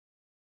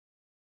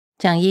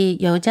讲义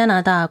由加拿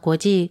大国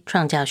际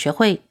创教学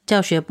会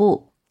教学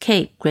部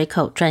Kate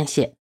Greco 撰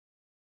写。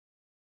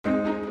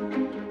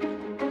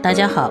大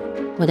家好，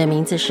我的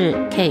名字是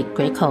Kate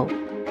Greco，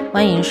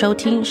 欢迎收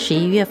听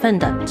11月份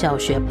的教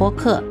学播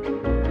客。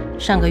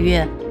上个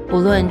月，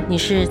无论你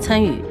是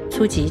参与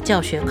初级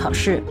教学考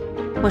试，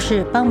或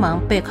是帮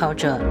忙备考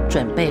者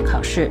准备考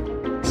试，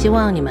希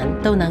望你们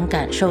都能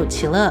感受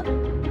其乐。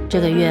这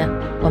个月，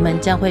我们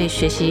将会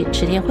学习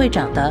池田会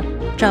长的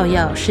照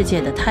耀世界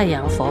的太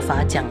阳佛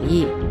法讲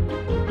义，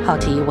号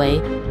题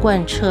为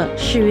贯彻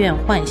誓愿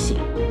唤醒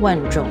万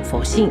众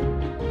佛性。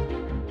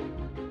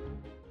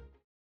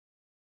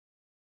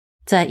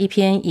在一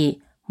篇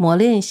以磨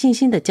练信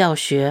心的教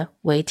学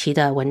为题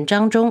的文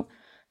章中，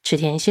池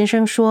田先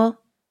生说，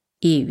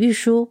以御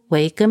书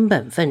为根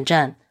本奋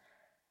战，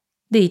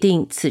立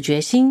定此决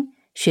心，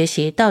学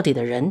习到底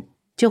的人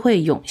就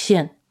会涌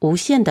现无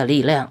限的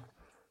力量。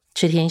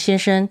池田先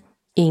生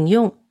引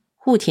用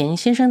户田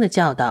先生的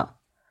教导，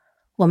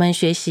我们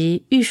学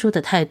习御书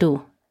的态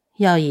度，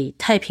要以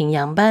太平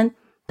洋般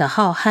的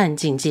浩瀚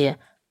境界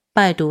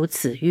拜读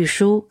此御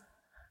书，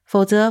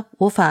否则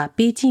无法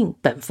逼近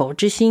本佛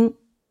之心。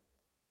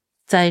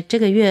在这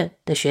个月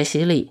的学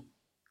习里，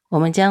我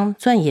们将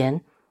钻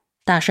研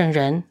大圣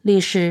人立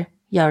誓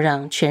要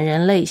让全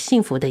人类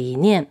幸福的一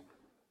念，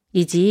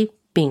以及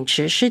秉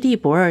持师弟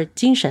不二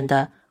精神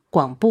的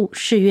广布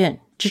誓愿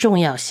之重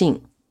要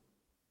性。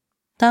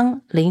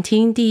当聆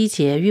听第一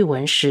节御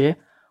文时，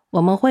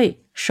我们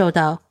会受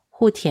到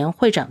户田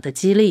会长的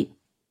激励，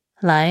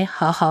来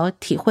好好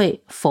体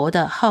会佛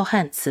的浩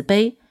瀚慈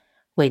悲、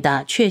伟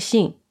大确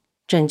信、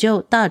拯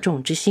救大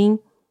众之心，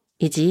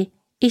以及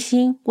一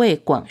心为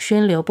广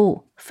宣流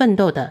布奋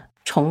斗的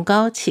崇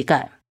高气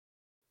概。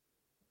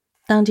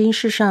当今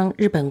世上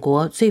日本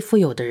国最富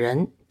有的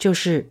人就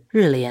是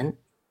日莲，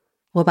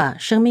我把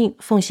生命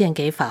奉献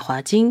给法华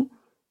经，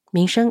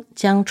名声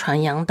将传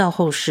扬到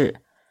后世。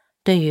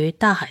对于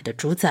大海的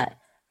主宰，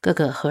各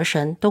个河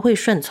神都会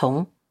顺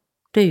从；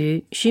对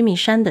于须弥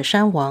山的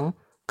山王，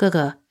各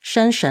个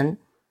山神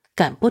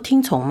敢不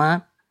听从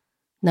吗？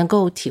能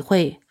够体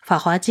会法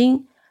华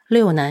经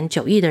六难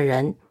九义的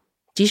人，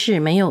即使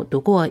没有读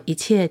过一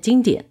切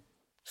经典，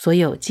所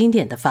有经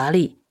典的法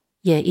理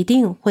也一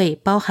定会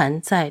包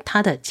含在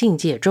他的境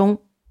界中。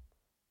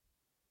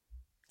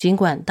尽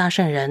管大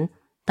圣人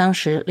当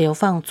时流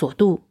放佐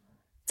渡，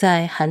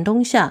在寒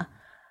冬下，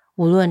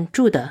无论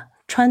住的、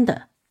穿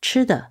的、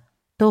吃的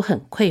都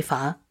很匮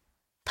乏，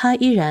他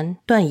依然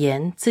断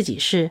言自己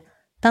是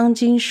当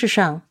今世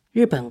上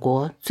日本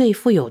国最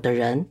富有的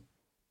人。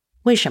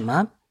为什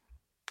么？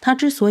他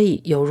之所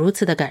以有如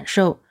此的感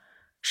受，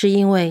是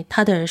因为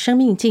他的生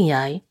命境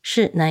涯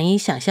是难以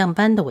想象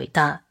般的伟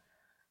大。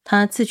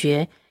他自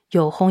觉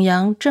有弘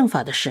扬正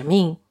法的使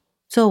命，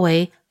作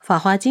为法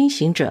华经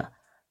行者，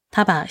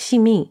他把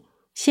性命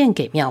献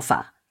给妙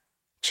法。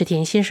池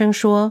田先生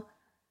说，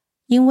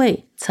因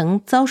为曾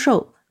遭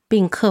受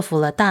并克服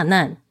了大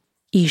难，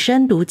以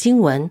身读经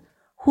文，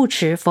护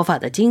持佛法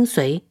的精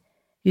髓，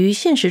于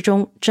现实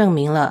中证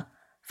明了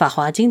法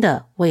华经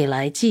的未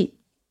来际。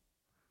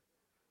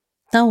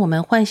当我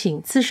们唤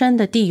醒自身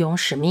的地勇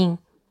使命，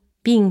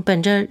并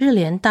本着日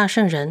莲大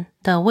圣人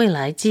的未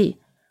来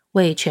际，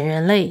为全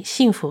人类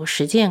幸福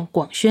实践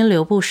广宣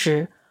流布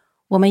时，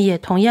我们也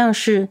同样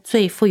是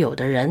最富有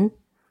的人。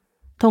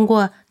通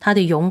过他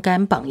的勇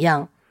敢榜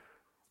样，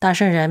大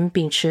圣人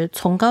秉持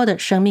崇高的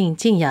生命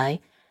境涯，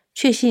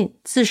确信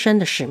自身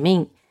的使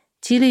命，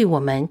激励我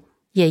们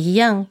也一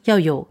样要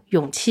有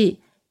勇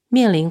气，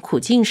面临苦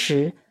境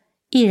时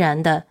毅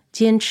然地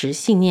坚持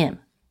信念。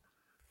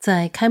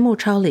在开幕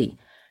抄里，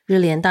日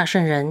莲大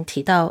圣人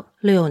提到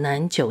六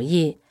难九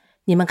义，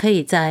你们可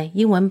以在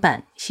英文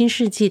版新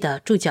世纪的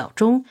注脚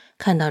中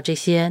看到这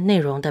些内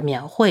容的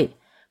描绘。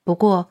不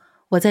过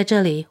我在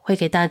这里会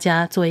给大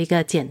家做一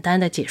个简单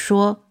的解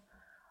说。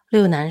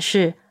六难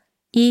是：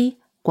一、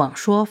广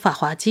说法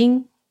华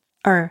经；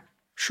二、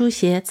书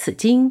写此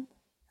经；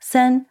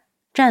三、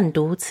暂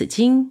读此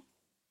经；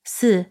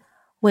四、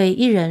为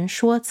一人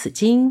说此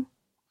经；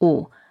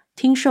五、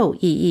听受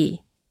意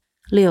义；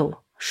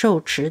六、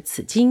受持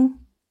此经。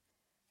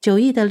九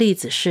义的例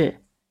子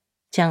是：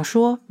讲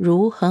说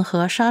如恒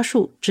河沙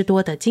数之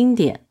多的经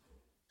典；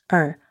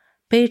二、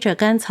背着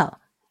干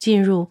草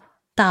进入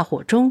大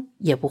火中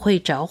也不会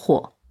着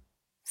火；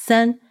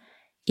三、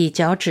以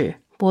脚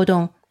趾拨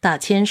动大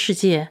千世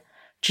界，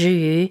直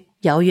于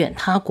遥远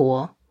他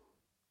国。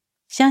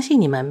相信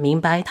你们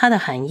明白它的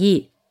含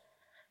义。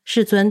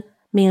世尊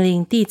命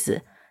令弟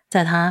子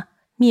在他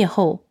灭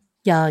后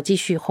要继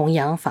续弘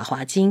扬法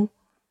华经，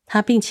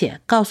他并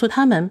且告诉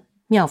他们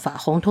妙法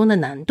宏通的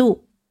难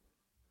度。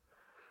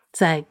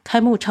在开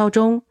幕抄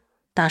中，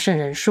大圣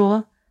人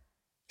说，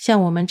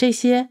像我们这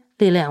些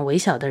力量微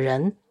小的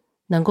人，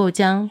能够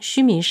将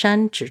须弥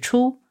山指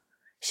出，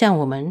像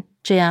我们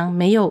这样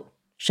没有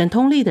神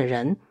通力的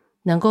人，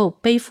能够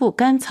背负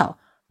干草，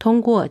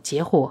通过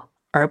结火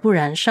而不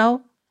燃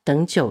烧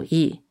等九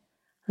义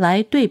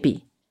来对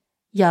比，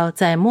要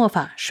在末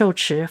法受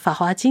持法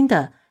华经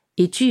的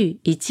一句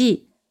一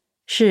记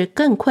是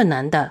更困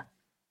难的。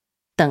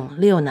等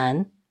六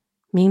难，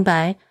明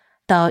白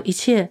到一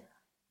切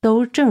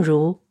都正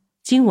如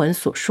经文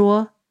所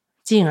说，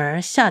进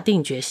而下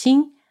定决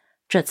心，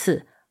这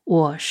次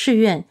我誓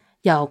愿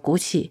要鼓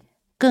起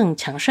更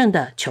强盛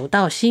的求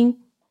道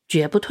心，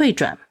绝不退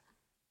转。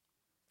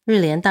日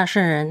莲大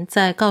圣人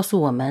在告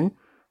诉我们，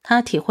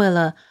他体会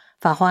了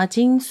法华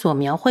经所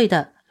描绘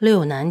的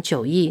六难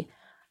九易，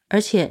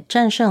而且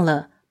战胜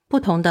了不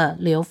同的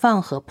流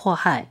放和迫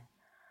害，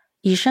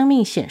以生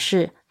命显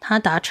示他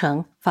达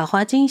成法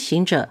华经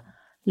行者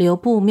流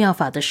布妙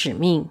法的使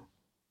命。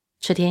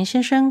池田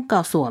先生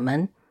告诉我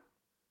们，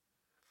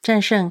战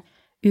胜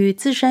与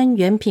自身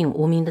原品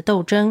无明的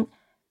斗争，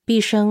毕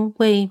生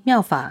为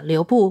妙法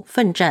流布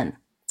奋战，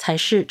才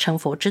是成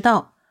佛之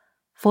道。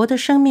佛的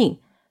生命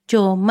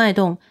就脉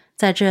动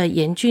在这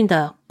严峻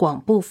的广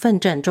布奋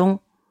战中，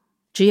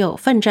只有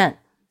奋战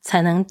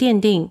才能奠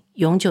定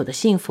永久的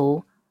幸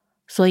福，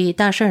所以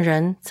大圣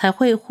人才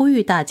会呼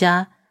吁大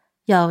家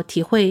要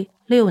体会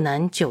六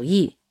难九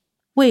易，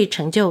为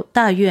成就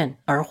大愿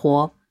而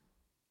活。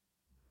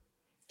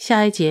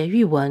下一节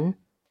玉文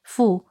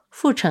复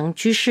成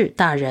居士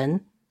大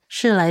人，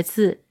是来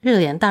自日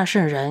莲大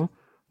圣人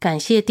感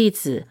谢弟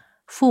子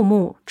父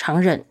母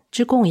常忍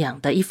之供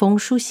养的一封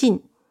书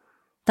信，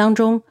当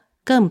中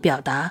更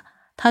表达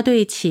他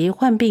对其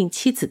患病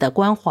妻子的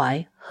关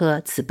怀和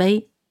慈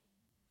悲。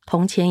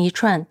铜钱一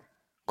串，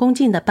恭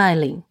敬的拜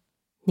领，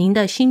您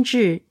的心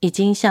志已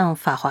经向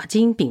法华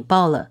经禀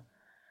报了，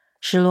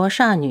石罗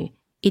刹女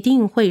一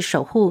定会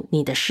守护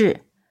你的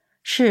事，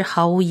是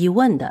毫无疑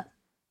问的。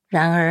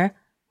然而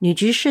女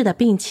居士的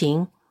病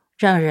情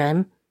让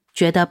人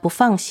觉得不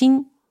放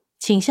心，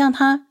请向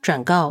她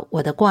转告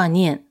我的挂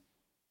念。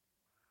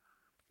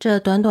这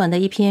短短的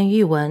一篇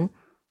玉文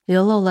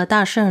流露了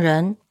大圣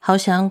人好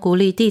想鼓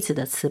励弟子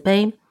的慈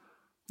悲。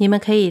你们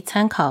可以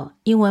参考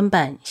英文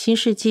版新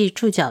世纪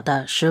注脚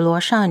的石罗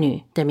刹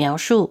女的描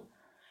述。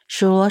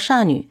石罗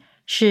刹女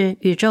是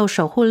宇宙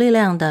守护力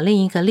量的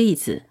另一个例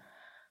子，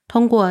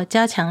通过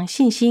加强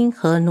信心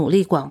和努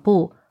力广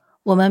布，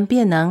我们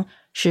便能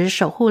使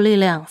守护力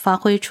量发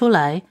挥出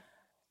来。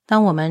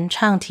当我们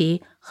倡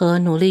提和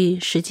努力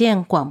实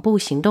践广布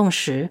行动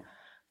时，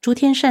诸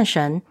天善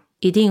神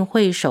一定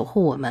会守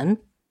护我们。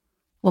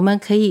我们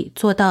可以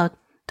做到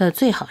的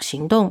最好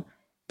行动，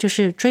就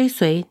是追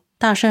随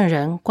大圣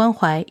人关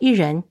怀一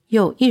人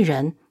又一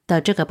人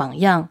的这个榜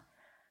样，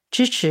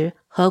支持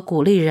和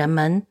鼓励人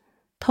们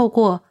透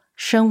过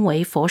身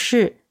为佛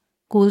事，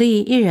鼓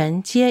励一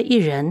人接一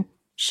人，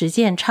实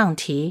践倡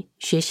提，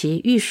学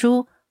习玉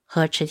书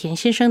和池田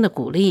先生的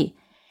鼓励，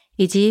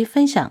以及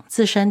分享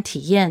自身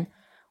体验，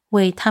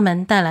为他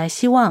们带来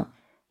希望，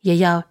也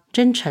要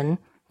真诚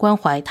关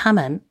怀他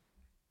们。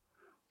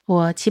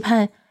我期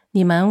盼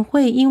你们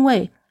会因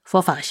为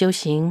佛法修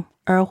行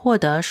而获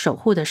得守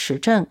护的实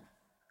证。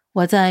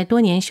我在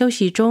多年修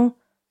习中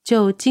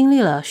就经历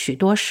了许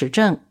多实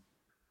证。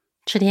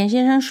池田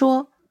先生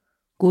说，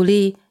鼓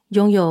励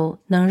拥有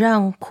能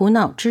让苦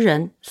恼之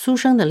人苏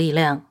生的力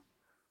量，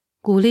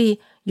鼓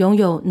励拥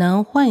有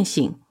能唤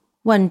醒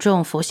万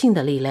众佛性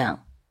的力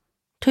量，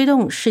推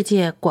动世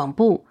界广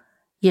布，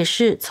也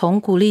是从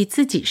鼓励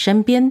自己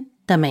身边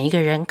的每一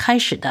个人开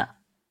始的。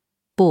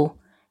不，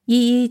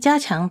一一加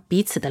强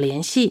彼此的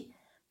联系，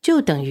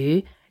就等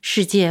于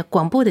世界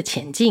广布的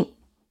前进。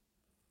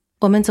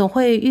我们总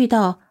会遇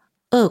到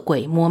恶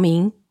鬼魔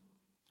民，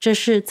这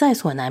是在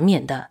所难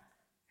免的。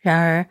然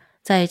而，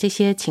在这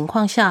些情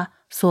况下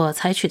所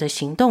采取的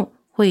行动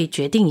会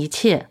决定一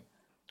切。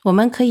我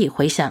们可以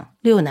回想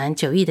六难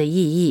九易的意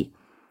义，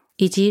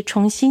以及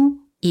重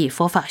新以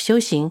佛法修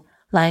行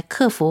来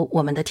克服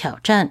我们的挑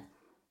战。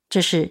这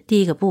是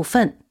第一个部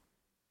分。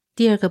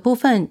第二个部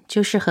分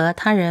就是和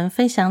他人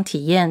分享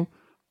体验，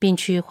并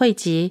去汇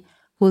集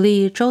鼓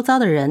励周遭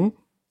的人，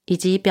以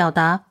及表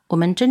达我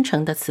们真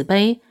诚的慈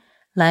悲，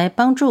来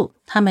帮助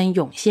他们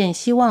涌现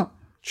希望，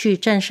去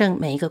战胜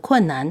每一个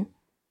困难。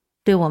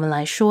对我们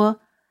来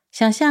说，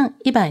想象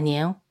100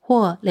年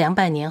或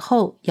200年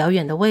后遥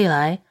远的未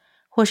来，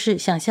或是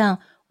想象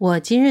我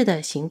今日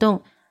的行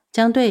动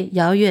将对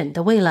遥远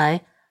的未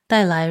来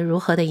带来如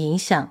何的影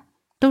响，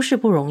都是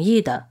不容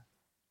易的。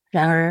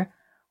然而，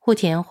户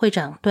田会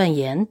长断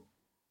言，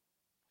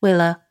为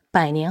了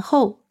100年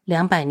后、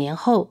200年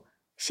后，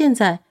现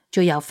在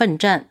就要奋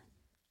战。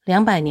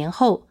200年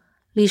后，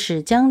历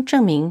史将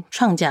证明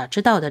创假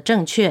之道的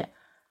正确，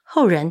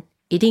后人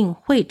一定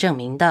会证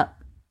明的。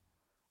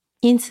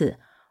因此，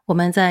我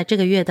们在这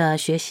个月的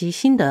学习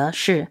心得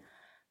是，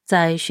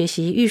在学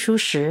习玉书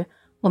时，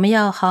我们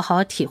要好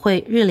好体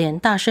会日莲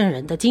大圣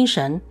人的精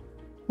神。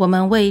我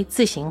们为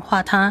自行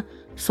化他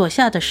所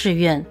下的誓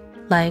愿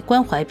来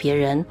关怀别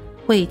人，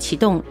会启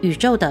动宇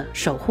宙的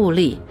守护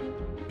力，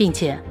并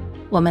且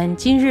我们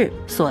今日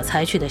所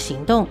采取的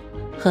行动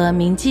和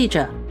铭记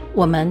着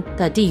我们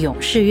的地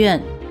涌誓愿，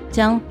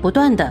将不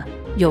断的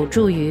有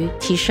助于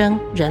提升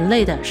人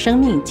类的生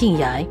命境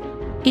涯，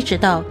一直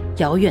到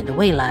遥远的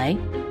未来。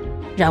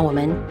让我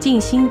们尽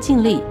心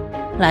尽力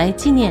来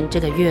纪念这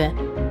个月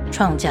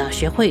创假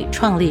学会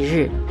创立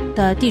日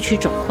的地区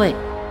总会，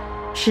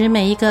使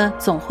每一个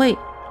总会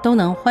都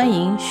能欢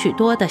迎许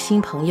多的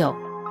新朋友。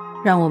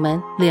让我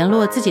们联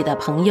络自己的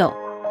朋友，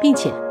并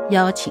且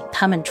邀请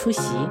他们出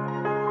席。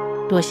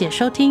多谢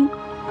收听，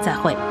再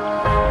会。